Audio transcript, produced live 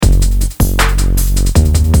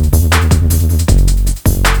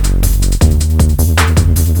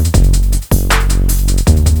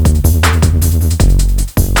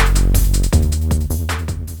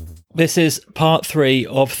This is part 3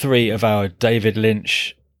 of 3 of our David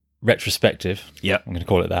Lynch retrospective. Yep. I'm going to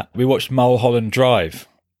call it that. We watched Mulholland Drive,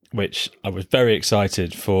 which I was very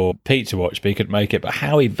excited for Pete to watch, but he couldn't make it. But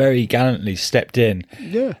Howie very gallantly stepped in.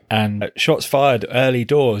 Yeah. And shots fired early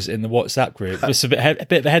doors in the WhatsApp group. Just a bit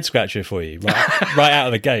of a head scratcher for you, right out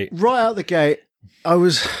of the gate. Right out the gate, I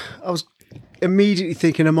was immediately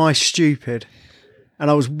thinking, am I stupid? And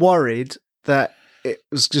I was worried that it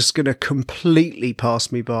was just going to completely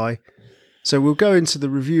pass me by. So we'll go into the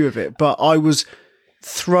review of it. But I was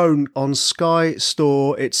thrown on Sky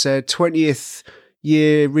Store. It said 20th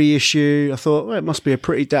year reissue. I thought, well, it must be a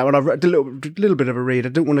pretty damn. And I read a little bit of a read. I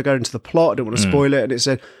didn't want to go into the plot. I didn't want to spoil it. And it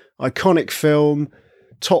said iconic film,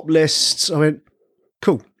 top lists. I went,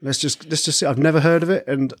 cool. Let's just see. I've never heard of it.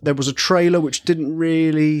 And there was a trailer which didn't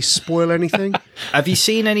really spoil anything. Have you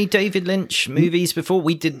seen any David Lynch movies before?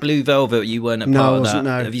 We did Blue Velvet. You weren't a part of that.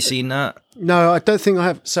 No. Have you seen that? No, I don't think I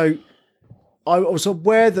have. So I was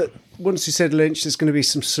aware that once you said Lynch, there's going to be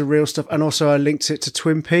some surreal stuff. And also I linked it to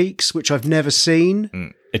Twin Peaks, which I've never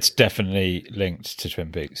seen. It's definitely linked to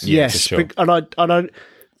Twin Peaks. Yes. For sure. And I,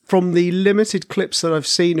 from the limited clips that I've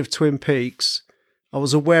seen of Twin Peaks, I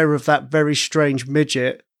was aware of that very strange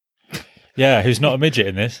midget. Yeah, who's not a midget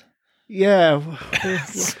in this? Yeah.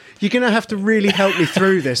 You're going to have to really help me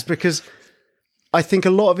through this, because I think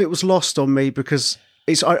a lot of it was lost on me, because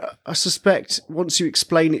I suspect once you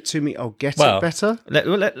explain it to me, I'll get it better.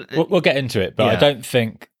 We'll get into it, but I don't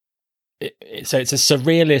think... So it's a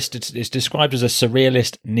surrealist... It's described as a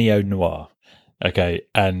surrealist neo-noir. Okay,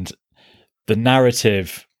 and the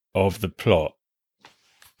narrative of the plot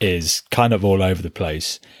is kind of all over the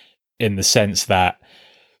place, in the sense that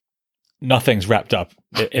nothing's wrapped up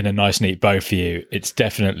in a nice, neat bow for you. It's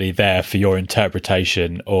definitely there for your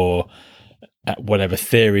interpretation or whatever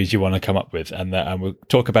theories you want to come up with. And we'll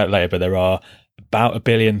talk about it later, but there are about 1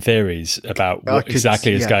 billion theories about what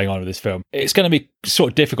exactly is going on with this film. It's going to be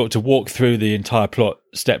sort of difficult to walk through the entire plot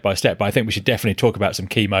step by step, but I think we should definitely talk about some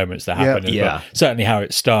key moments that happen. Yeah. Certainly how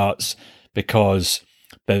it starts, because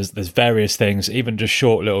there's various things, even just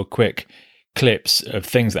short little quick clips of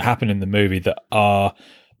things that happen in the movie that are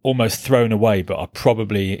almost thrown away but are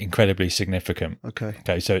probably incredibly significant.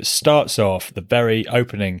 Okay, so it starts off, the very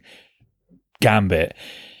opening gambit.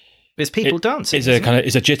 There's people dancing. It's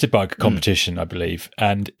a jitterbug competition, I believe,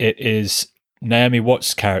 and it is Naomi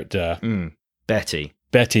Watts' character, Betty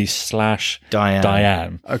 /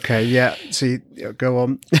 Diane. Okay, yeah. See, go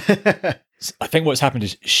on. I think what's happened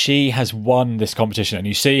is she has won this competition, and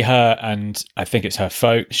you see her, and I think it's her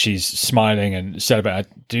folk. She's smiling and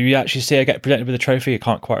celebrating. Do you actually see her get presented with a trophy? I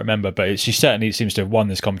can't quite remember, but she certainly seems to have won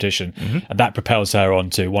this competition, and that propels her on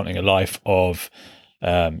to wanting a life of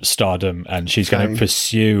stardom, and she's going to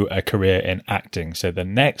pursue a career in acting. So the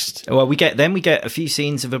next... Well, we get a few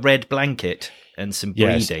scenes of a red blanket and some breeding.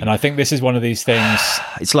 Yes, and I think this is one of these things...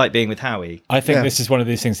 It's like being with Howie. I think this is one of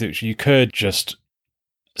these things that you could just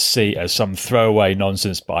see as some throwaway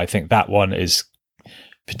nonsense, but I think that one is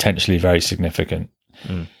potentially very significant.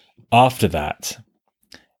 After that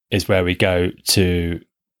is where we go to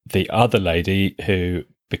the other lady who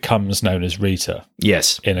becomes known as Rita.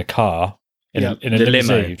 Yes. In a car, in a limousine.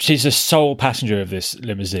 Limo. She's the sole passenger of this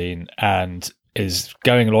limousine and is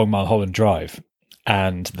going along Mulholland Drive.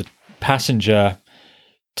 And the passenger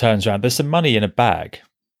turns around. There's some money in a bag.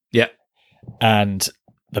 Yeah. And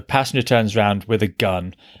the passenger turns around with a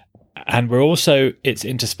gun, and it's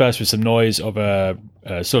interspersed with some noise of a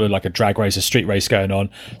sort of like a drag race, a street race going on,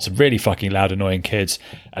 some really fucking loud, annoying kids.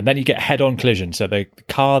 And then you get head-on collision. So the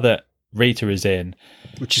car that Rita is in,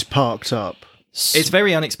 which is parked up, it's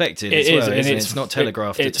very unexpected as well, isn't it? It's not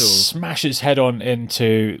telegraphed at all. It smashes head-on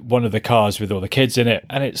into one of the cars with all the kids in it,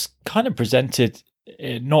 and it's kind of presented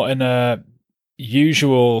not in a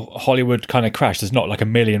usual Hollywood kind of crash. There's not like a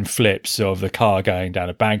million flips of the car going down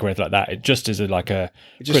a bank or anything like that. It just is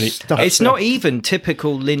it's not even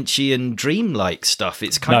typical Lynchian dreamlike stuff.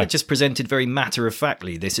 It's kind of just presented very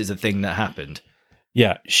matter-of-factly. This is a thing that happened.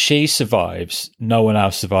 Yeah, she survives. No one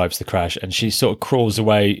else survives the crash, and she sort of crawls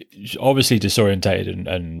away, obviously disorientated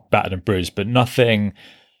and battered and bruised, but nothing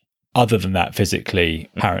other than that physically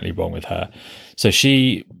apparently wrong with her. So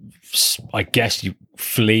she, I guess,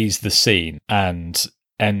 flees the scene and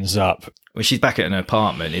ends up... Well, she's back at an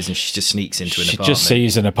apartment, isn't she? She just sneaks into an apartment. She just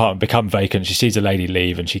sees an apartment become vacant. She sees a lady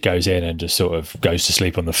leave, and she goes in and just sort of goes to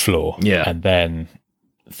sleep on the floor. Yeah. And then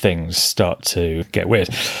things start to get weird.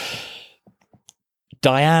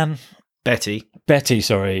 Betty,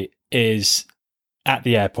 is at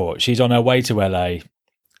the airport. She's on her way to LA,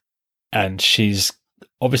 and she's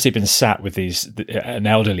obviously been sat with an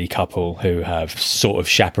elderly couple who have sort of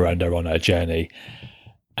chaperoned her on her journey.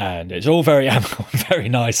 And it's all very amicable, very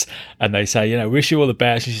nice. And they say, you know, wish you all the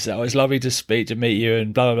best. And she said, oh, it's lovely to meet you,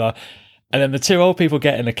 and blah, blah, blah. And then the two old people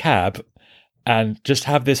get in a cab and just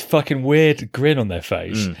have this fucking weird grin on their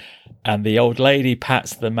face. And the old lady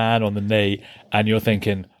pats the man on the knee, and you're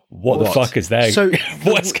thinking, what the fuck is there? So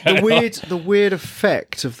What's going on? The weird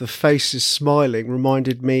effect of the faces smiling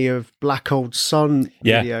reminded me of Black Old Sun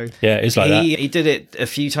video. Yeah, it's like that. He did it a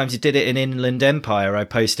few times. He did it in Inland Empire. I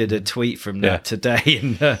posted a tweet from that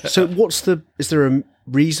today. So is there a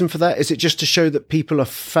reason for that? Is it just to show that people are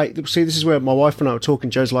fake? See, this is where my wife and I were talking.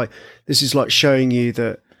 Joe's like, this is like showing you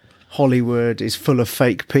that Hollywood is full of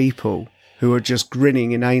fake people who are just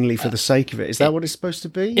grinning inanely for the sake of it. Is that what it's supposed to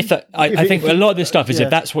be? I think a lot of this stuff is if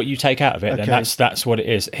that's what you take out of it, then that's what it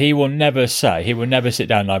is. He will never sit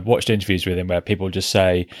down, and I've watched interviews with him where people just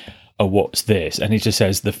say, oh, what's this? And he just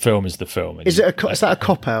says, the film is the film. And is that a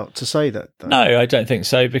cop-out to say that, though? No, I don't think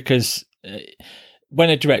so, because when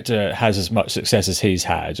a director has as much success as he's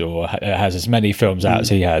had, or has as many films out as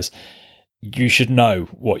he has, you should know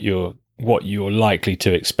what you're likely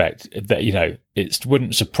to expect. That, you know, it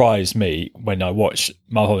wouldn't surprise me when I watch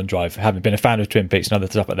Mulholland Drive, having been a fan of Twin Peaks and other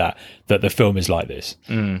stuff like that the film is like this.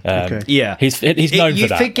 Yeah, he's known for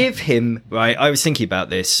that. You forgive him, right? I was thinking about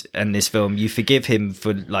this and this film. You forgive him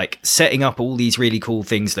for like setting up all these really cool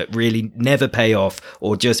things that really never pay off,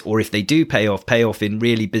 or if they do pay off in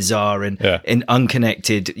really bizarre and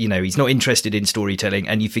unconnected. You know, he's not interested in storytelling,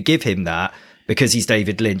 and you forgive him that, because he's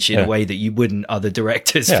David Lynch in a way that you wouldn't other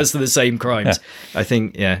directors for the same crimes. I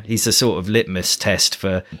think, he's a sort of litmus test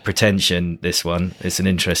for pretension, this one. It's an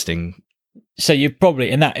interesting... So you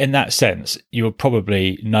probably, in that sense, you will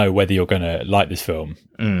probably know whether you're going to like this film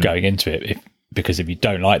going into it, because if you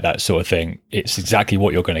don't like that sort of thing, it's exactly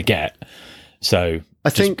what you're going to get. So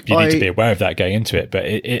I think you need to be aware of that going into it. But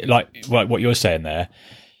it like what you're saying there,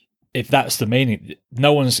 if that's the meaning,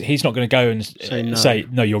 he's not going to go and say,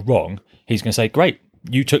 no, you're wrong. He's going to say, great,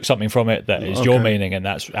 you took something from it that is your meaning, and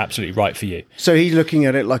that's absolutely right for you. So he's looking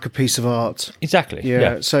at it like a piece of art. Exactly.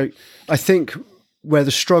 Yeah. So I think where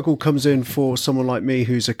the struggle comes in for someone like me,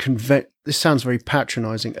 who's this sounds very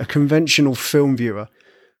patronizing, a conventional film viewer,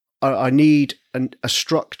 I need a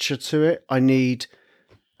structure to it. I need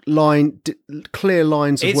clear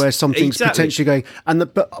lines of where something's potentially going,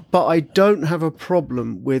 but I don't have a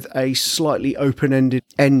problem with a slightly open-ended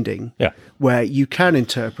ending where you can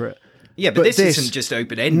interpret. Yeah, but this isn't just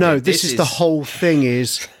open-ended. No, this is the whole thing.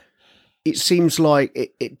 It seems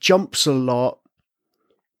like it jumps a lot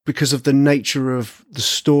because of the nature of the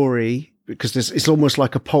story, because it's almost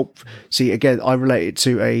like a pulp. See, again, I relate it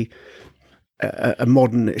to a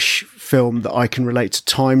modern-ish film that I can relate to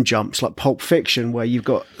time jumps, like Pulp Fiction, where you've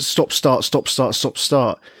got stop, start, stop, start, stop,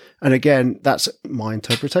 start. And again, that's my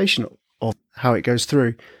interpretation of how it goes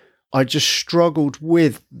through. I just struggled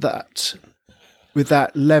with that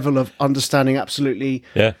level of understanding absolutely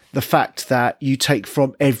the fact that you take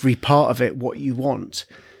from every part of it what you want.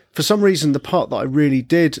 For some reason, the part that I really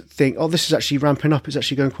did think, oh, this is actually ramping up, it's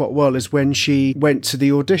actually going quite well, is when she went to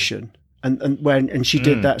the audition and she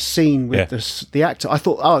did that scene with the actor. I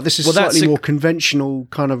thought, oh, this is slightly more conventional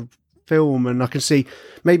kind of film, and I can see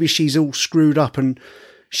maybe she's all screwed up and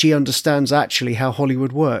she understands actually how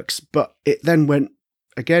Hollywood works. But it then went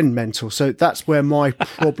again mental. So that's where my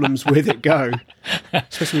problems with it go.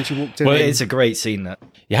 Especially when she walked in. Well, it's a great scene, that.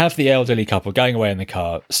 You have the elderly couple going away in the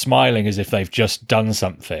car, smiling as if they've just done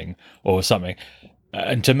something or something.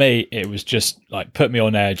 And to me, it was just like put me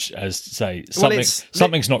on edge, as to say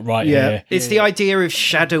something's not right here. It's the idea of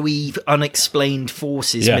shadowy, unexplained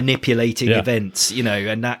forces manipulating events, you know,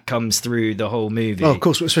 and that comes through the whole movie. Oh, of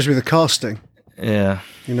course, especially with the casting. Yeah,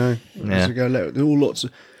 you know, as we go, there are all lots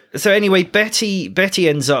of. So anyway, Betty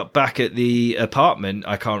ends up back at the apartment.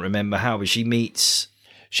 I can't remember how, but she meets.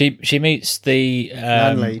 She meets the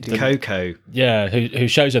landlady, Coco. Yeah, who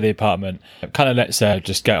shows her the apartment, kind of lets her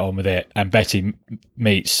just get on with it, and Betty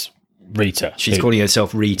meets Rita. She's calling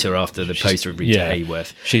herself Rita after the poster of Rita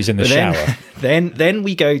Hayworth. She's in the shower. Then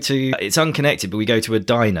we go to, it's unconnected, but we go to a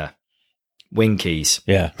diner, Winky's.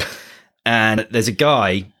 Yeah. And there's a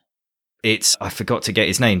guy, I forgot to get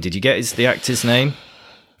his name. Did you get the actor's name?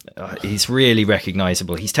 He's really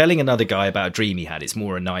recognisable. He's telling another guy about a dream he had. It's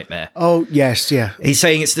more a nightmare. Oh, yes, yeah. He's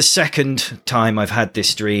saying it's the second time I've had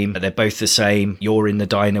this dream. They're both the same. You're in the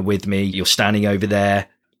diner with me. You're standing over there.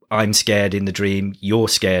 I'm scared in the dream. You're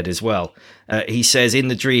scared as well. He says in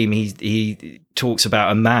the dream, he talks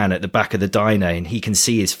about a man at the back of the diner and he can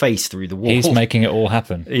see his face through the wall. He's making it all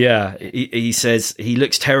happen. Yeah. He says he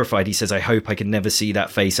looks terrified. He says, I hope I can never see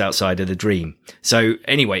that face outside of the dream. So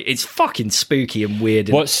anyway, it's fucking spooky and weird.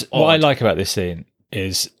 And what I like about this scene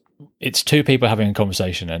is it's two people having a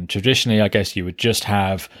conversation, and traditionally I guess you would just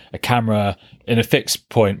have a camera in a fixed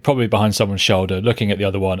point, probably behind someone's shoulder, looking at the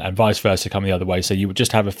other one, and vice versa coming the other way, so you would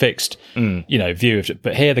just have a fixed view of it.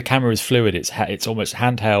 But here the camera is fluid, it's almost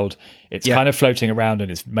handheld, it's kind of floating around,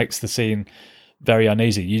 and it makes the scene very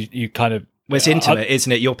uneasy. You kind of, well, it's intimate,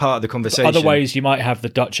 isn't it? You're part of the conversation. Other ways you might have the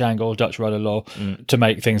Dutch angle, Dutch rudder law, to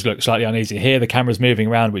make things look slightly uneasy. Here the camera's moving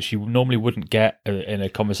around, which you normally wouldn't get in a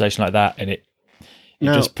conversation like that, and it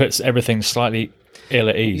just puts everything slightly ill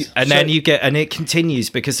at ease. And then you get, and it continues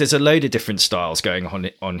because there's a load of different styles going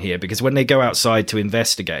on here. Because when they go outside to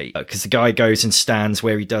investigate, because the guy goes and stands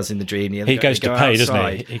where he does in the dream, he goes to pay,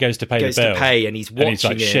 doesn't he? He goes to pay the bill. And he's watching. And he's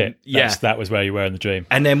like, shit, that was where you were in the dream.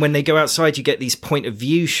 And then when they go outside, you get these point of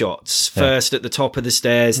view shots. First at the top of the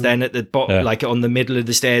stairs, then at the bottom, like on the middle of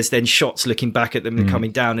the stairs, then shots looking back at them and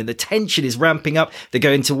coming down. And the tension is ramping up. They're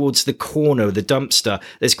going towards the corner of the dumpster.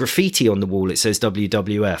 There's graffiti on the wall. It says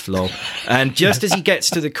WWF, lol. And just as he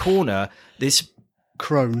gets to the corner, this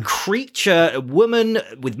creature, a woman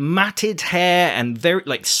with matted hair and very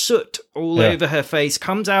like soot all over her face,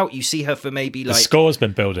 comes out. You see her for maybe like the score's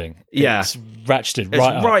been building. It's ratcheted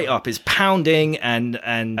right up. It's pounding,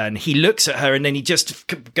 and he looks at her, and then he just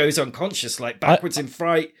goes unconscious, like backwards in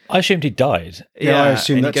fright. I assumed he died. I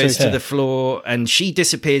assume and that he goes too. to the floor, and she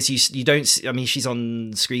disappears. You don't see, I mean, she's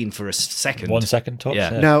on screen for a second, 1 second tops.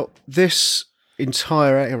 Now this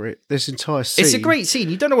entire scene, it's a great scene.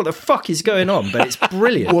 You don't know what the fuck is going on, but it's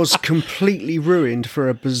brilliant. was completely ruined for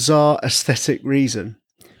a bizarre aesthetic reason.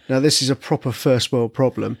 Now this is a proper first world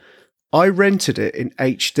problem. I rented it in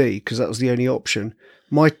HD because that was the only option.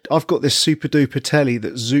 I've got this super duper telly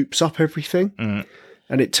that zoops up everything,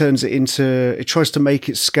 and it turns it into, it tries to make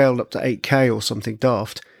it scaled up to 8K or something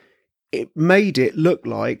daft. It made it look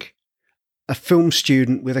like a film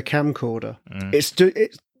student with a camcorder.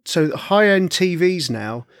 So high-end TVs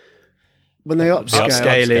now, when they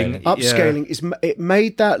upscaling, it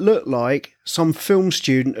made that look like some film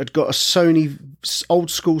student had got a old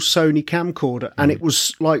school Sony camcorder, and it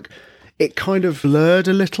was like, it kind of blurred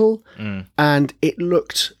a little, and it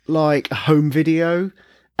looked like a home video,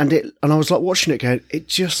 and I was like watching it going, it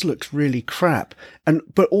just looked really crap,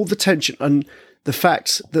 but all the tension and the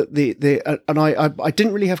fact that I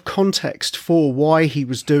didn't really have context for why he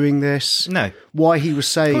was doing this. No. Why he was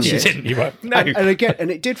saying Of course it. you didn't. You won't. No. And again, and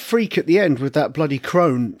it did freak at the end with that bloody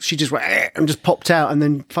crone. She just went and just popped out and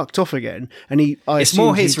then fucked off again. And it's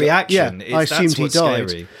more his reaction. I assumed he died.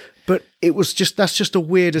 Scary. But that's just a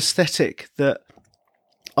weird aesthetic that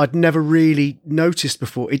I'd never really noticed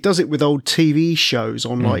before. It does it with old TV shows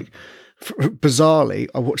on like. Bizarrely,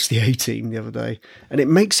 I watched the A-Team the other day, and it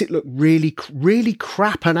makes it look really, really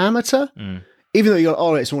crap and amateur. Even though you're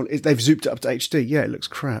like, they've zooped it up to HD. Yeah, it looks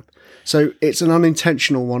crap. So it's an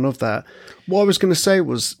unintentional one of that. What I was going to say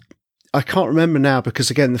was, I can't remember now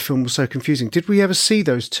because again the film was so confusing. Did we ever see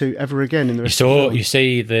those two ever again in the rest of the film? You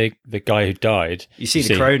see the guy who died. You see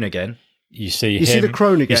the crone again. You see the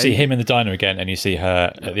crone again. You see him in the diner again, and you see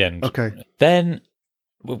her at the end. Okay. Then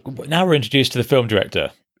now we're introduced to the film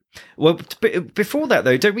director. Well, before that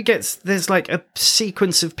though, don't we get, there's like a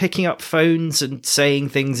sequence of picking up phones and saying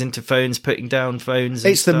things into phones, putting down phones.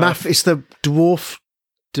 It's the dwarf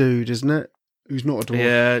dude, isn't it? Who's not a dwarf?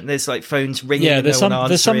 Yeah, there's like phones ringing. Yeah, there's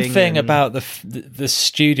something and about the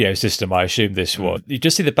studio system. I assume this was. You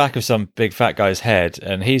just see the back of some big fat guy's head,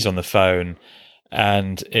 and he's on the phone,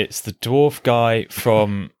 and it's the dwarf guy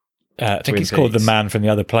from. I think he's called the man from the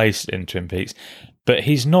other place in Twin Peaks, but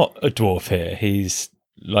he's not a dwarf here. He's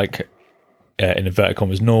like in inverted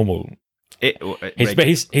commas normal.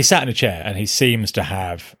 He's sat in a chair and he seems to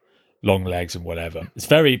have long legs and whatever.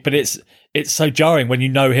 It's so jarring when you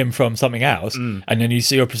know him from something else, and then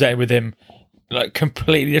you're presented with him like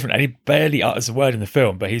completely different, and he barely utters a word in the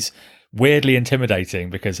film, but he's weirdly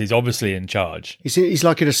intimidating because he's obviously in charge. He's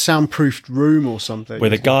like in a soundproofed room or something.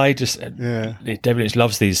 With a guy David Lynch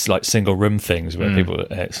loves these like single room things where people,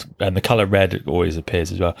 and the color red always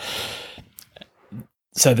appears as well.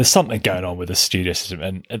 So there's something going on with the studio system,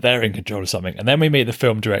 and they're in control of something. And then we meet the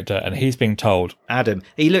film director, and he's being told, Adam.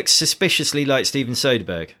 He looks suspiciously like Steven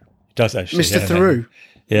Soderbergh. He does actually, Mr. Theroux.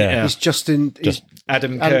 Yeah. He's Justin.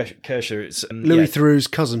 Adam Kershaw. It's Louis Theroux's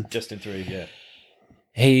cousin. Justin Theroux. Yeah.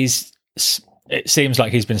 It seems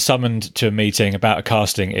like he's been summoned to a meeting about a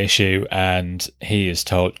casting issue, and he is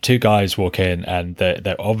told, two guys walk in, and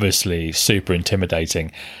they're obviously super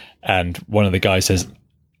intimidating. And one of the guys says,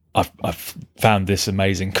 I've found this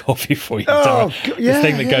amazing coffee for you. The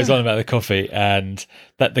thing that goes on about the coffee, and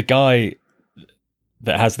that the guy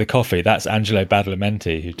that has the coffee, that's Angelo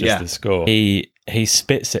Badalamenti who does the score. He he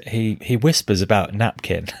spits it. He whispers about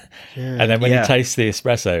napkin, and then when he tastes the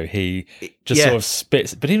espresso, he just sort of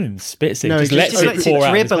spits. But he even spits it. No, he just lets it pour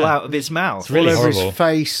dribble out of his mouth. It's really all over horrible. his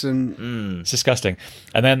face, and It's disgusting.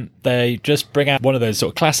 And then they just bring out one of those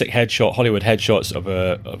sort of classic Hollywood headshots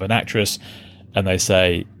of an actress, and they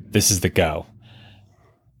say, "This is the girl."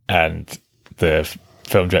 And the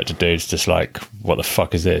film director dude's just like, "What the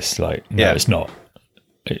fuck is this?" Like, no, it's not.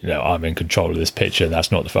 I'm in control of this picture.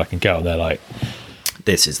 That's not the fucking girl. And they're like,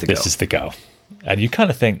 this is the girl. This is the girl. And you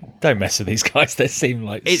kind of think, don't mess with these guys. They seem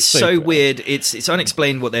like it's so weird. It's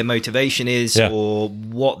unexplained what their motivation is or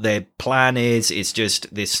what their plan is. It's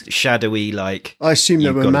just this shadowy, like, I assume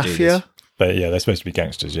they were mafia. But yeah, they're supposed to be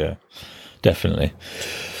gangsters. Yeah, definitely.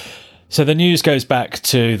 So the news goes back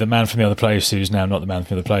to the man from the other place, who's now not the man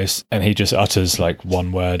from the other place, and he just utters like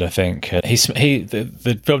one word, I think.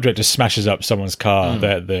 The film director smashes up someone's car.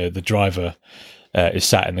 The driver is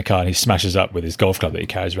sat in the car, and he smashes up with his golf club that he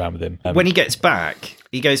carries around with him. When he gets back,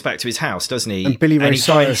 he goes back to his house, doesn't he? And Billy Ray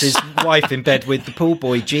Cyrus. Finds his wife in bed with the pool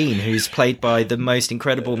boy Gene, who's played by the most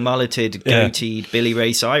incredible mulleted, goateed Billy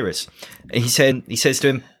Ray Cyrus. And he says to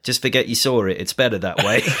him, "Just forget you saw it. It's better that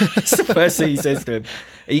way." That's the first thing he says to him.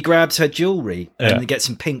 He grabs her jewellery and gets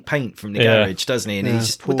some pink paint from the garage, doesn't he? And he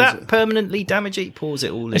just, would that permanently damage it? He pours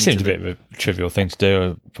it all in. It seemed a bit of a trivial thing to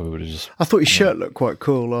do. I probably would have just. I thought his shirt looked quite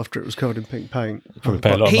cool after it was covered in pink paint. Probably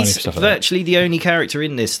pay a lot of money for stuff like that. He's virtually the only character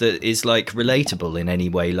in this that is like relatable in any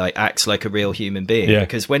way, like acts like a real human being. Yeah.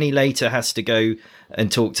 Because when he later has to go and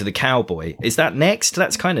talk to the cowboy, is that next?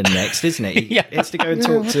 That's kind of next, isn't it? He has to go and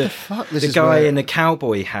talk to the guy in a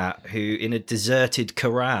cowboy hat who in a deserted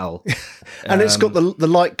corral. And it's got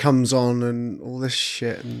the light comes on and all this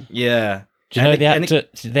shit. And... Yeah. Do you know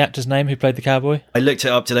the actor's name who played the cowboy? I looked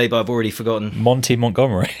it up today, but I've already forgotten. Monty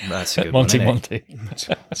Montgomery. That's a good Monty.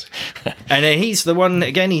 And he's the one,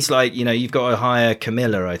 again, he's like, you've got to hire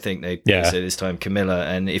Camilla, I think they say this time, Camilla.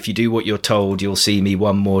 And if you do what you're told, you'll see me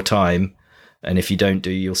one more time. And if you don't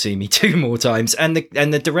do, you'll see me 2 more times. And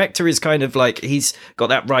the director is kind of like, he's got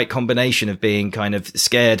that right combination of being kind of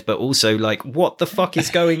scared, but also like, what the fuck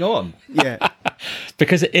is going on? Yeah.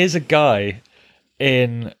 Because it is a guy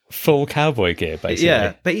in full cowboy gear, basically.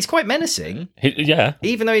 Yeah, but he's quite menacing.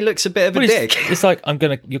 Even though he looks a bit of a dick. It's like,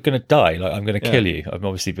 you're gonna die. Like, I'm gonna kill you. I've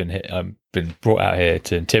obviously been brought out here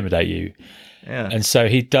to intimidate you. Yeah. And so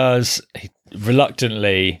he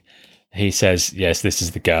reluctantly, he says, yes, this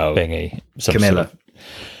is the girl thingy. Camilla.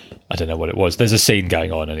 I don't know what it was. There's a scene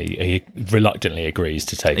going on, and he reluctantly agrees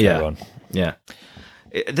to take her on. Yeah.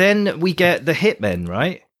 Then we get the hitmen,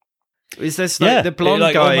 right? Is this like the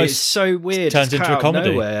blonde guy is so weird? Turns into a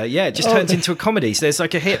comedy. Nowhere. Yeah, it just turns into a comedy. So there's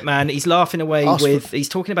like a hitman. He's laughing away he's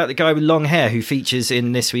talking about the guy with long hair who features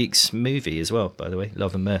in this week's movie as well, by the way,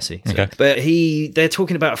 Love and Mercy. So. Okay. But they're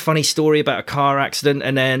talking about a funny story about a car accident,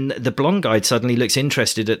 and then the blonde guy suddenly looks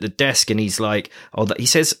interested at the desk, and he's like, he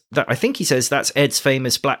says that's Ed's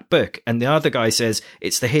famous black book, and the other guy says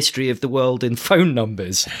it's the history of the world in phone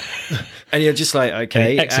numbers. And you're just like,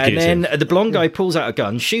 okay. And then the blonde guy pulls out a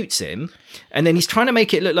gun, shoots him, and then he's trying to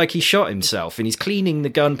make it look like he shot himself, and he's cleaning the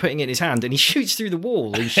gun, putting it in his hand, and he shoots through the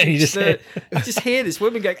wall. And you just hear this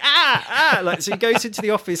woman going, like, so he goes into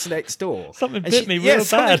the office next door. Something bit me real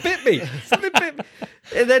bad. Something bit me.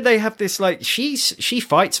 And then they have this, like, she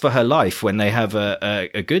fights for her life when they have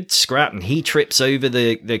a good scrap, and he trips over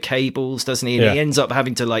the cables, doesn't he? And he ends up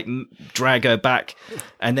having to, like, drag her back.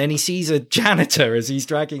 And then he sees a janitor as he's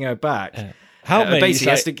dragging her back. Basically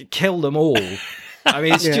has to kill them all. I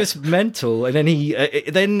mean, it's just mental. And then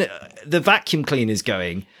then the vacuum cleaner's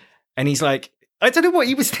going, and he's like, I don't know what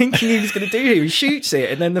he was thinking he was going to do here. He shoots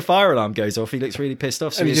it, and then the fire alarm goes off. He looks really pissed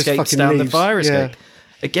off, so he escapes down the fire escape.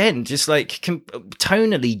 Again, just like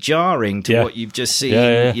tonally jarring to what you've just seen.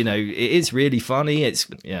 It is really funny.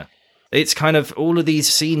 It's kind of, all of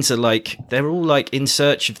these scenes are like, they're all like in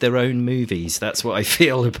search of their own movies. That's what I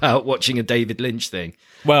feel about watching a David Lynch thing.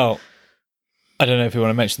 Well, I don't know if you want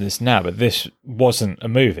to mention this now, but this wasn't a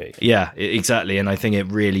movie. Yeah, exactly. And I think it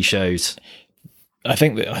really shows. I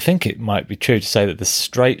think it might be true to say that The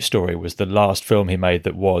Straight Story was the last film he made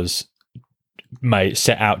that was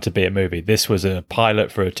set out to be a movie. This was a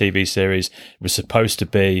pilot for a TV series. It was supposed to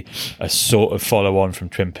be a sort of follow-on from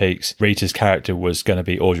Twin Peaks. Rita's character was going to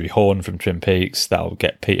be Audrey Horne from Twin Peaks. That'll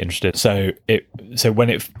get Pete interested. So if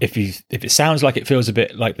it sounds like it feels a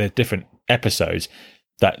bit like they're different episodes,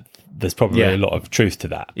 that there's probably a lot of truth to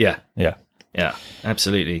that. Yeah,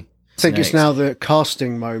 absolutely. think it's now the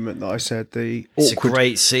casting moment that I said, the It's awkward. a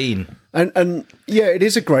great scene. And yeah, it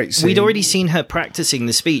is a great scene. We'd already seen her practicing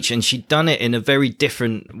the speech, and she'd done it in a very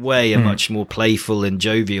different way, a much more playful and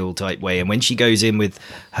jovial type way. And when she goes in with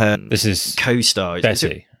her co-star,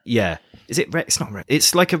 Betty. Is it? It's not.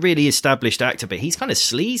 It's like a really established actor, but he's kind of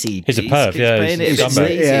sleazy. He's a perv, He's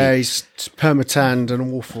sleazy. Yeah, he's permatanned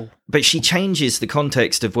and awful. But she changes the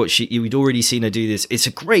context of what you'd already seen her do this. It's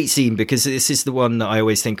a great scene because this is the one that I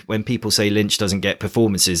always think when people say Lynch doesn't get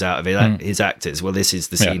performances out of it, his actors. Well, this is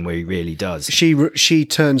the scene where he really does. She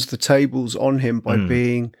turns the tables on him by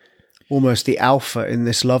being almost the alpha in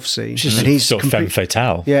this love scene. And he's sort of femme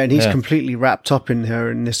fatale. Yeah, and he's completely wrapped up in her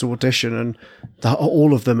in this audition, and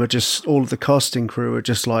all of the casting crew are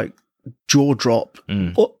just like jaw drop.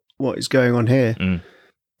 What is going on here?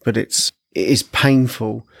 But it is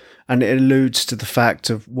painful, and it alludes to the fact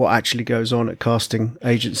of what actually goes on at casting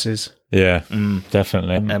agencies. Yeah,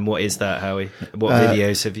 definitely. And what is that, Howie? What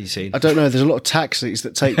videos have you seen? I don't know. There's a lot of taxis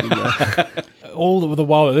that take them there. All the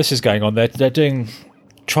while that this is going on, they're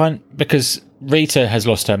trying, because Rita has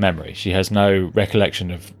lost her memory. She has no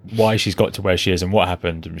recollection of why she's got to where she is and what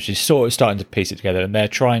happened. And she's sort of starting to piece it together, and they're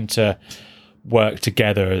trying to work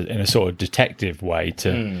together in a sort of detective way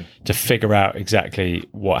to figure out exactly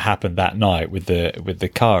what happened that night with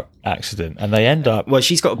the car accident. And they end up... Well,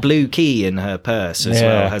 she's got a blue key in her purse as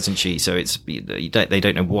well, hasn't she? So it's they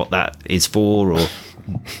don't know what that is for, or...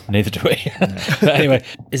 Neither do we. But anyway,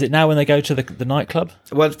 is it now when they go to the nightclub?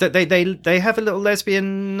 Well, they have a little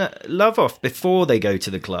lesbian love off before they go to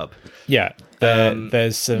the club. Yeah.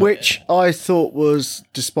 There's which I thought was,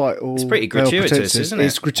 despite all, it's pretty gratuitous, isn't it?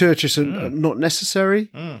 It's gratuitous and not necessary.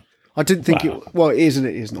 I didn't think it. Well, it is and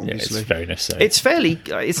it isn't. Obviously, it's very necessary. It's fairly.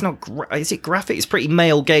 It's not. Is it graphic? It's pretty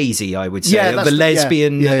male gazy, I would say. Yeah, the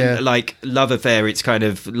lesbian like love affair. It's kind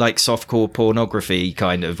of like softcore pornography,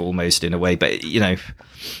 kind of almost in a way. But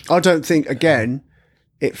I don't think again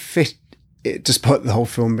it fit. It, despite the whole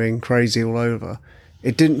film being crazy all over,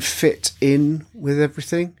 it didn't fit in with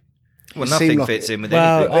everything. Well, nothing fits in with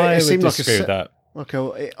anything. I would disagree with that.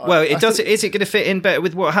 Okay. Is it going to fit in better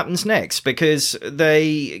with what happens next? Because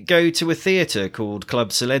they go to a theatre called Club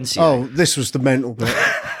Silencio. Oh, this was the mental bit.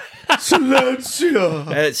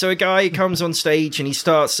 Silencio. So a guy comes on stage and he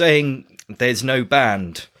starts saying, "There's no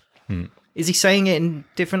band." Is he saying it in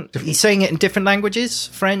different? He's saying it in different languages.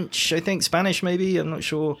 French, I think, Spanish, maybe. I'm not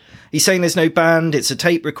sure. He's saying there's no band. It's a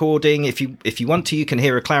tape recording. If you want to, you can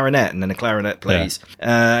hear a clarinet, and then a clarinet plays.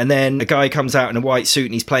 Yeah. And then a guy comes out in a white suit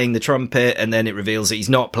and he's playing the trumpet, and then it reveals that he's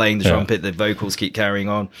not playing the trumpet. The vocals keep carrying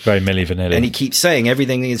on. Very Milli Vanilli. And he keeps saying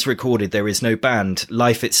everything is recorded. There is no band.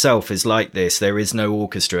 Life itself is like this. There is no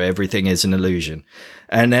orchestra. Everything is an illusion.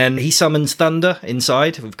 And then he summons thunder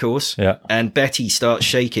inside, of course. Yeah. And Betty starts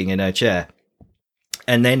shaking in her chair.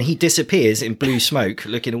 And then he disappears in blue smoke,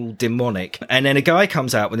 looking all demonic. And then a guy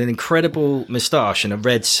comes out with an incredible moustache and a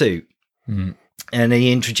red suit. And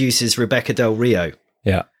he introduces Rebecca Del Rio.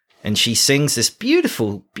 Yeah. And she sings this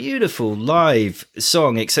beautiful, beautiful live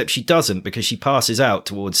song, except she doesn't because she passes out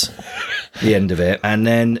towards the end of it. And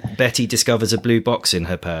then Betty discovers a blue box in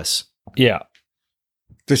her purse. Yeah.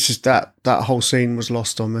 This is that whole scene was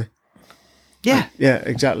lost on me. Yeah. Yeah,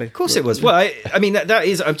 exactly. Of course it was. Well, I mean, that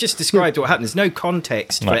is, I've just described what happened. There's no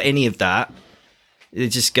context for any of that. They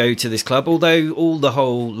just go to this club, although all the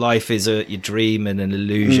whole life is your dream and an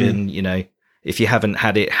illusion, if you haven't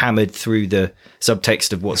had it hammered through the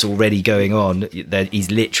subtext of what's already going on, that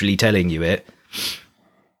he's literally telling you it.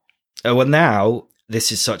 Well, now...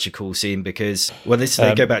 This is such a cool scene because,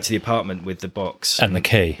 they go back to the apartment with the box. And the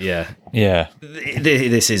key. Yeah. Yeah.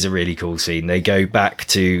 This is a really cool scene. They go back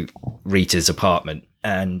to Rita's apartment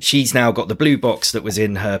and she's now got the blue box that was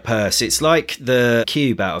in her purse. It's like the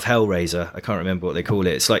cube out of Hellraiser. I can't remember what they call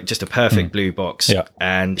it. It's like just a perfect blue box. Yeah.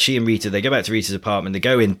 And she and Rita, they go back to Rita's apartment. They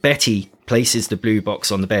go in. Betty places the blue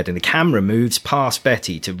box on the bed and the camera moves past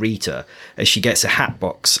Betty to Rita as she gets a hat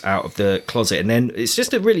box out of the closet. And then it's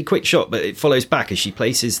just a really quick shot, but it follows back as she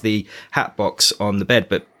places the hat box on the bed.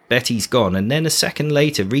 But Betty's gone. And then a second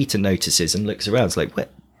later, Rita notices and looks around. It's like,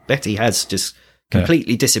 what? Betty has just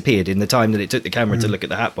completely disappeared in the time that it took the camera to look at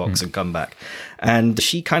the hat box and come back. And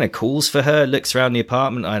she kind of calls for her, looks around the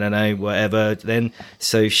apartment, I don't know, whatever. Then,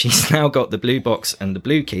 so she's now got the blue box and the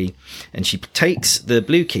blue key, and she takes the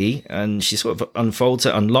blue key and she sort of unfolds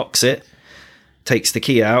it, unlocks it, takes the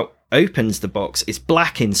key out, opens the box. It's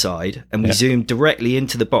black inside, and we zoom directly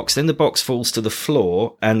into the box. Then the box falls to the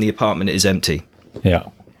floor and the apartment is empty. Yeah.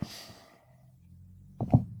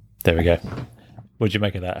 There we go. What'd you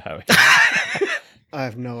make of that, Howie? I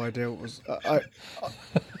have no idea what was.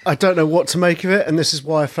 I don't know what to make of it, and this is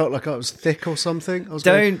why I felt like I was thick or something.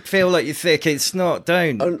 Don't feel like you're thick. It's not.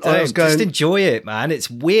 Don't. Just enjoy it, man. It's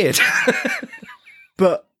weird.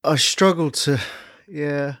 But I struggled to,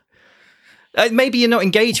 yeah. Maybe you're not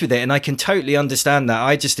engaged with it, and I can totally understand that.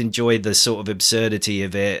 I just enjoy the sort of absurdity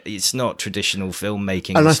of it. It's not traditional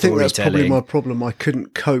filmmaking, and I think that's probably my problem. I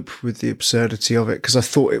couldn't cope with the absurdity of it because I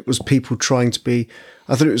thought it was people trying to be.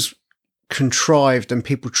 I thought it was contrived and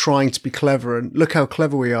people trying to be clever and look how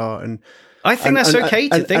clever we are. And I think that's okay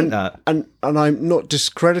to think that. And I'm not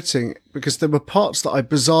discrediting because there were parts that I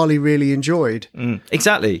bizarrely really enjoyed.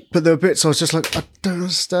 Exactly. But there were bits I was just like, I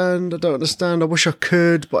don't understand. I wish I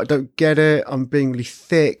could, but I don't get it. I'm being really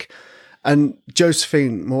thick. And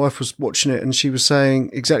Josephine, my wife, was watching it and she was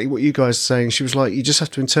saying exactly what you guys are saying. She was like, you just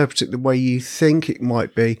have to interpret it the way you think it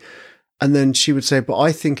might be. And then she would say, but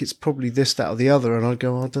I think it's probably this, that, or the other. And I'd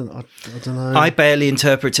go, I don't know. I barely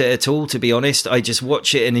interpret it at all, to be honest. I just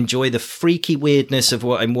watch it and enjoy the freaky weirdness of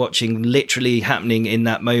what I'm watching literally happening in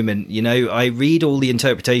that moment. You know, I read all the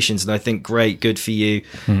interpretations and I think, great, good for you.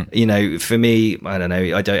 You know, for me, I don't know.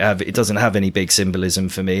 It doesn't have any big symbolism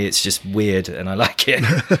for me. It's just weird and I like it.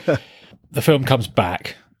 The film comes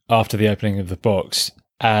back after the opening of the box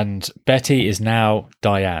and Betty is now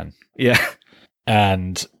Diane. Yeah.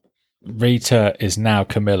 And Rita is now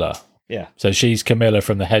Camilla. Yeah. So she's Camilla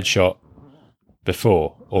from the headshot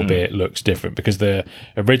before, albeit looks different because the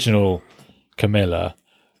original Camilla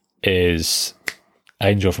is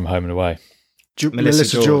Angel from Home and Away.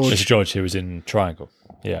 Melissa George. Melissa George, who was in Triangle.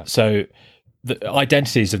 Yeah. So the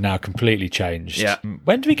identities have now completely changed. Yeah.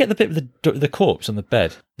 When do we get the bit with the corpse on the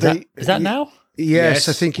bed? Is that now? Yes,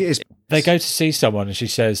 I think it is. They go to see someone and she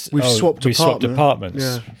says, We've swapped apartments.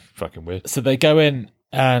 Yeah. Fucking weird. So they go in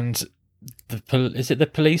and is it the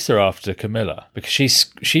police are after Camilla? Because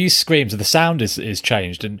she screams and the sound is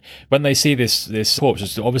changed. And when they see this corpse,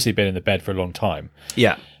 it's obviously been in the bed for a long time.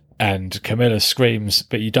 Yeah. And Camilla screams,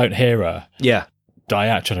 but you don't hear her. Yeah.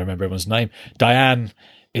 Diane, trying to remember everyone's name. Diane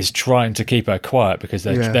is trying to keep her quiet because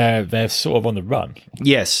they're sort of on the run.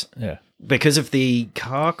 Yes. Yeah. Because of the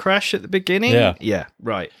car crash at the beginning? Yeah. Yeah,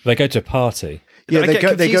 right. They go to a party. Yeah, they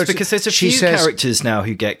go because there's a few characters now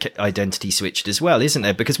who get identity switched as well, isn't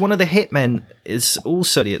there? Because one of the hitmen is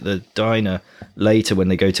also at the diner later when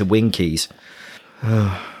they go to Winky's.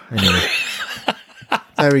 Anyway.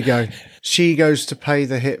 There we go. She goes to pay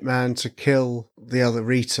the hitman to kill the other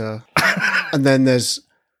Rita. And then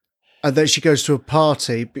she goes to a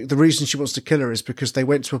party. The reason she wants to kill her is because they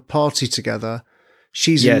went to a party together.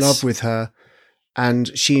 She's in love with her.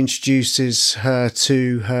 And she introduces her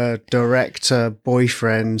to her director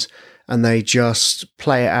boyfriend and they just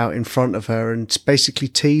play it out in front of her and basically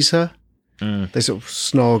tease her. They sort of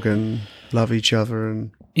snog and love each other.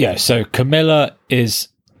 And yeah, so Camilla is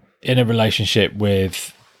in a relationship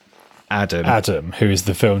with Adam, who is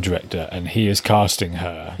the film director, and he is casting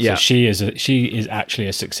her. Yeah. So she is actually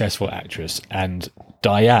a successful actress, and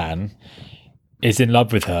Diane is in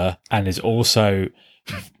love with her and is also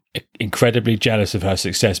incredibly jealous of her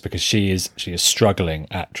success because she is a struggling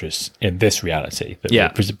actress in this reality that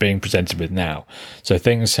we're being presented with now. So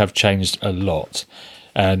things have changed a lot.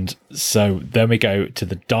 And so then we go to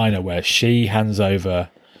the diner where she hands over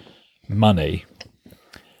money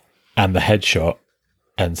and the headshot,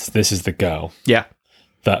 and this is the girl. Yeah.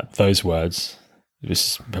 Those words,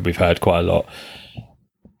 we've heard quite a lot.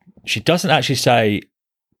 She doesn't actually say,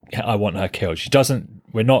 I want her killed. She doesn't,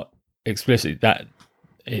 we're not explicitly that.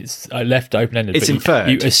 It's left open-ended. It's inferred.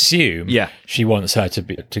 You assume she wants her to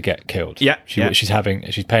get killed. Yeah. She's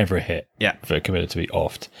paying for a hit. Yeah. For Camilla to be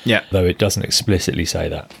offed. Yeah. Though it doesn't explicitly say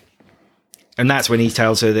that. And that's when he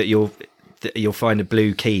tells her that you'll find a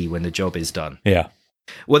blue key when the job is done. Yeah.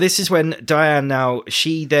 Well, this is when Diane I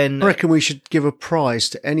reckon we should give a prize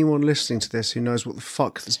to anyone listening to this who knows what the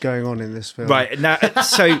fuck is going on in this film. Right, now,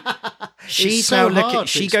 so she's so now looking, hard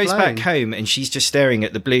to she goes explain. back home and she's just staring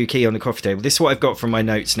at the blue key on the coffee table. This is what I've got from my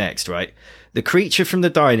notes next, right? The creature from the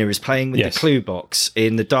diner is playing with the clue box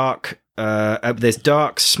in the dark. There's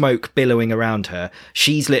dark smoke billowing around her.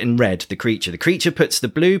 She's lit in red, the creature. The creature puts the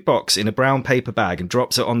blue box in a brown paper bag and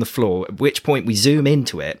drops it on the floor, at which point we zoom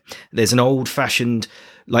into it. There's an old-fashioned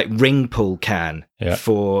like ring pull can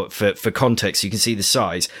for context. You can see the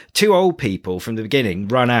size. Two old people from the beginning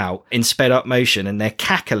run out in sped up motion and they're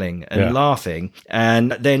cackling and laughing.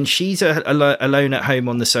 And then she's alone at home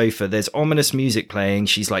on the sofa. There's ominous music playing.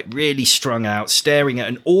 She's like really strung out, staring at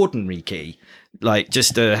an ordinary key. Like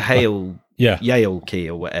just a Yale key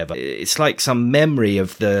or whatever. It's like some memory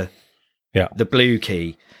of the blue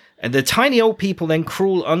key. And the tiny old people then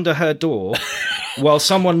crawl under her door while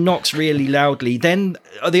someone knocks really loudly. Then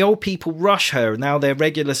the old people rush her. Now they're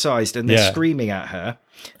regular sized and they're screaming at her.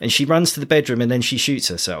 And she runs to the bedroom and then she shoots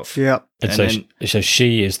herself. Yeah. And so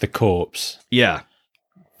she is the corpse. Yeah.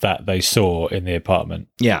 That they saw in the apartment.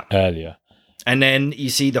 Yeah. Earlier. And then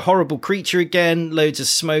you see the horrible creature again, loads of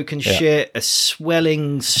smoke and shit, a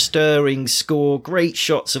swelling, stirring score, great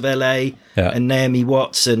shots of LA and Naomi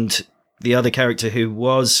Watts and the other character who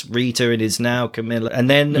was Rita and is now Camilla. And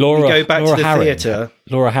then we go back to the theatre.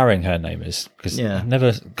 Laura Harring, her name is, because I've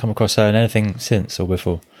never come across her in anything since or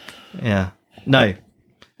before. Yeah. No.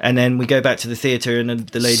 And then we go back to the theatre and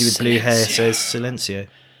the lady with blue hair says Silencio.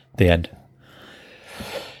 The end.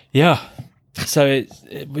 Yeah. So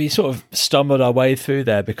we sort of stumbled our way through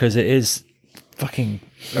there because it is fucking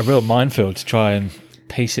a real minefield to try and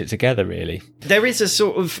piece it together, really. There is a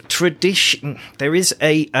sort of tradition. There is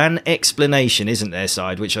an explanation, isn't there,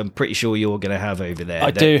 Side, which I'm pretty sure you're going to have over there.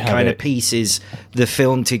 I do have kind it. of pieces the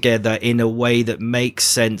film together in a way that makes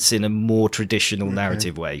sense in a more traditional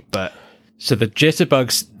narrative way. But so the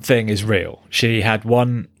jitterbugs thing is real. She had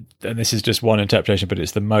one, and this is just one interpretation, but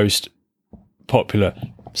it's the most popular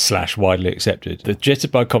 / widely accepted. The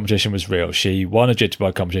jitterbug competition was real. She won a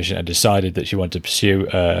jitterbug competition and decided that she wanted to pursue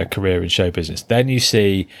a career in show business. Then you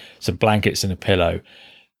see some blankets and a pillow.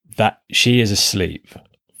 That she is asleep.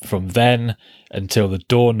 From then until the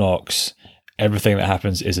door knocks, everything that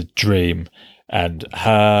happens is a dream. And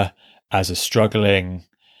her as a struggling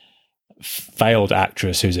failed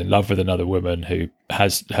actress who's in love with another woman who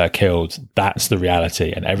has her killed, that's the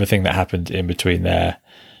reality. And everything that happened in between there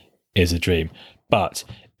is a dream. But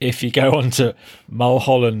if you go on to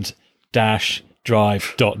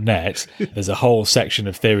mulholland-drive.net, there's a whole section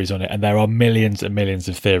of theories on it, and there are millions and millions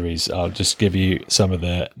of theories. I'll just give you some of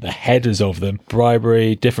the headers of them.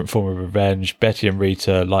 Bribery, different form of revenge, Betty and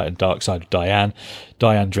Rita, light and dark side of Diane.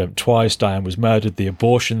 Diane dreamt twice, Diane was murdered, the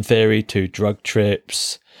abortion theory, 2 drug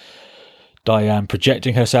trips, Diane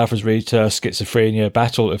projecting herself as Rita, schizophrenia,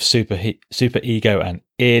 battle of super ego and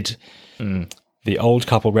id. The old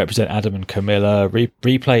couple represent Adam and Camilla,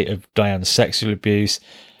 replay of Diane's sexual abuse.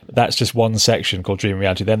 That's just one section called Dream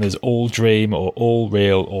Reality. Then there's all dream or all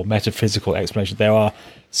real or metaphysical explanation. There are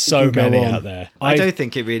so many out there. I don't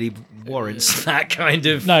think it really warrants that kind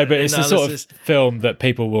of No, but it's analysis. the sort of film that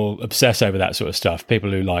people will obsess over that sort of stuff. People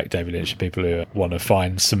who like David Lynch, people who want to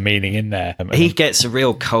find some meaning in there. He gets a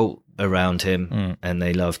real cult around him and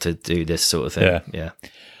they love to do this sort of thing. Yeah.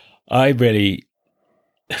 I really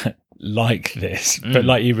like this, but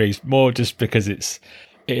like you, Reece, more just because it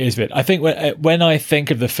is a bit. I think when I think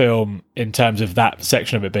of the film in terms of that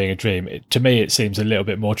section of it being a dream, to me it seems a little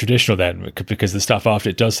bit more traditional then, because the stuff after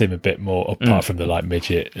it does seem a bit more, apart from the like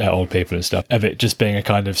midget old people and stuff, of it just being a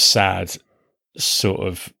kind of sad sort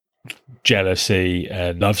of jealousy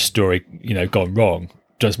and love story, gone wrong,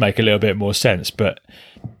 does make a little bit more sense. But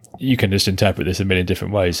you can just interpret this a million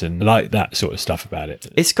different ways and like that sort of stuff about it.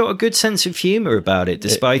 It's got a good sense of humour about it,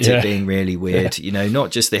 despite it being really weird.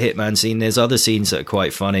 Not just the hitman scene. There's other scenes that are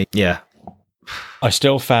quite funny. Yeah. I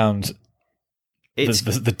still found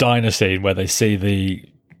the diner scene where they see the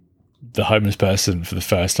homeless person for the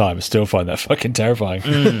first time. I still find that fucking terrifying.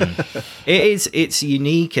 It's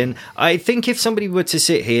unique. And I think if somebody were to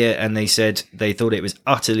sit here and they said they thought it was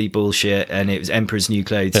utterly bullshit and it was Emperor's New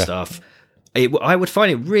Clothes stuff, I would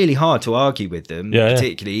find it really hard to argue with them,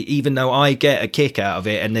 particularly, even though I get a kick out of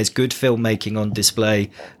it and there's good filmmaking on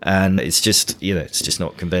display and it's just, it's just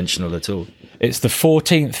not conventional at all. It's the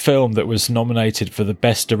 14th film that was nominated for the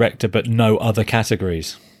Best Director, but no other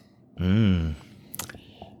categories. Well,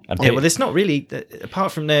 there's not really,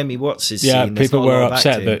 apart from Naomi Watts' scene, people were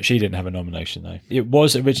upset that she didn't have a nomination, though. It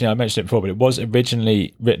was originally, I mentioned it before, but it was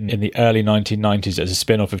originally written in the early 1990s as a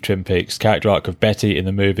spin-off of Twin Peaks. Character arc of Betty in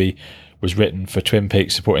the movie was written for Twin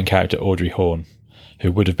Peaks supporting character Audrey Horne,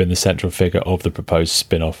 who would have been the central figure of the proposed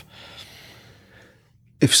spin-off.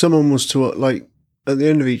 If someone was to, like, at the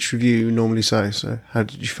end of each review, you normally say, so how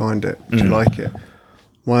did you find it? Did you like it?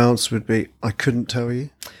 My answer would be, I couldn't tell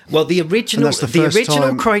you. Well, the original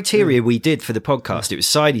criteria we did for the podcast, it was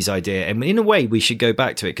Sidey's idea, and in a way we should go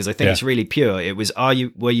back to it because I think it's really pure. It was,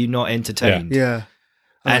 were you not entertained? Yeah.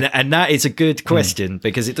 And that is a good question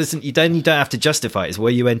because it doesn't. You don't have to justify it. It's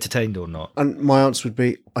were you entertained or not? And my answer would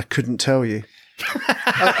be, I couldn't tell you.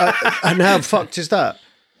 And how fucked is that?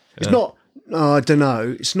 It's not. I don't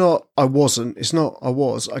know. It's not. I wasn't. It's not. I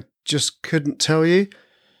was. I just couldn't tell you.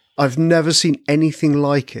 I've never seen anything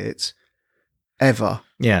like it ever.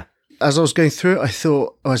 Yeah. As I was going through it, I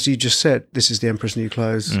thought, as you just said, this is the Emperor's New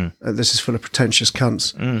Clothes. This is full of pretentious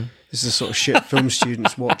cunts. This is the sort of shit film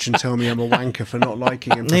students watch and tell me I'm a wanker for not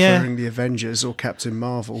liking and preferring the Avengers or Captain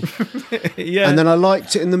Marvel. Yeah. And then I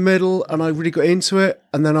liked it in the middle and I really got into it.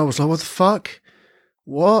 And then I was like, what the fuck?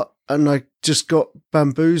 What? And I just got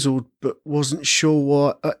bamboozled, but wasn't sure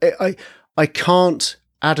what. I can't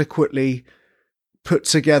adequately put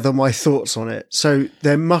together my thoughts on it. So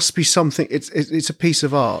there must be something. It's a piece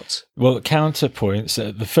of art. Well,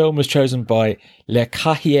 counterpoints. The film was chosen by Le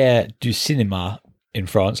Cahiers du Cinéma in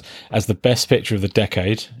France as the best picture of the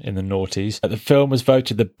decade in the noughties. The film was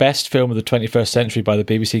voted the best film of the 21st century by the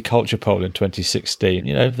BBC Culture Poll in 2016.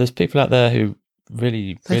 You know, there's people out there who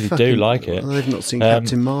really do like it. They've not seen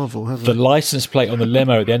Captain Marvel, have The they? license plate on the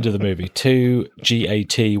limo at the end of the movie,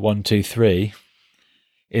 2GAT123,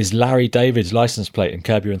 is Larry David's license plate in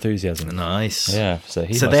Curb Your Enthusiasm. Nice. Yeah, so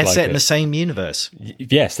they're set in the same universe.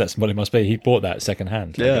 Yes, that's what it must be. He bought that second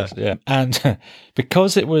hand. Yeah. And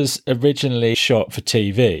because it was originally shot for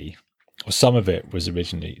TV, or some of it was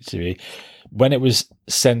originally TV, when it was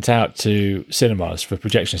sent out to cinemas for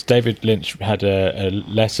projectionists, David Lynch had a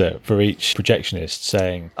letter for each projectionist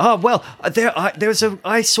saying, "Oh well,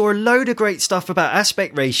 I saw a load of great stuff about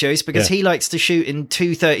aspect ratios because he likes to shoot in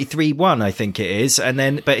 233:1, I think it is, and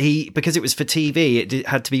then because it was for TV, it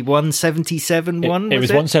had to be 177:1. It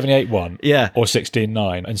was 178:1, yeah, or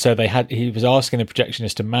 16:9, and so he was asking the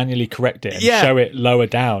projectionist to manually correct it and show it lower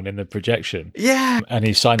down in the projection. Yeah, and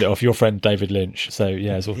he signed it off. Your friend David Lynch. So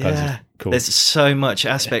it's all kinds of cool. There's so much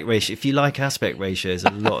aspect ratio. If you like aspect ratio, there's a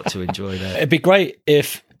lot to enjoy there. It'd be great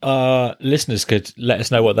if our listeners could let us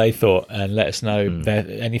know what they thought and let us know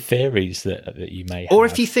any theories that you may have. Or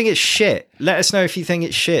if you think it's shit, let us know if you think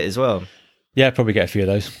it's shit as well. Yeah, probably get a few of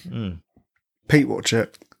those. Pete, watch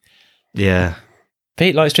it. Yeah.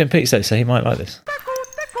 Pete likes Twin Peaks, though, so he might like this.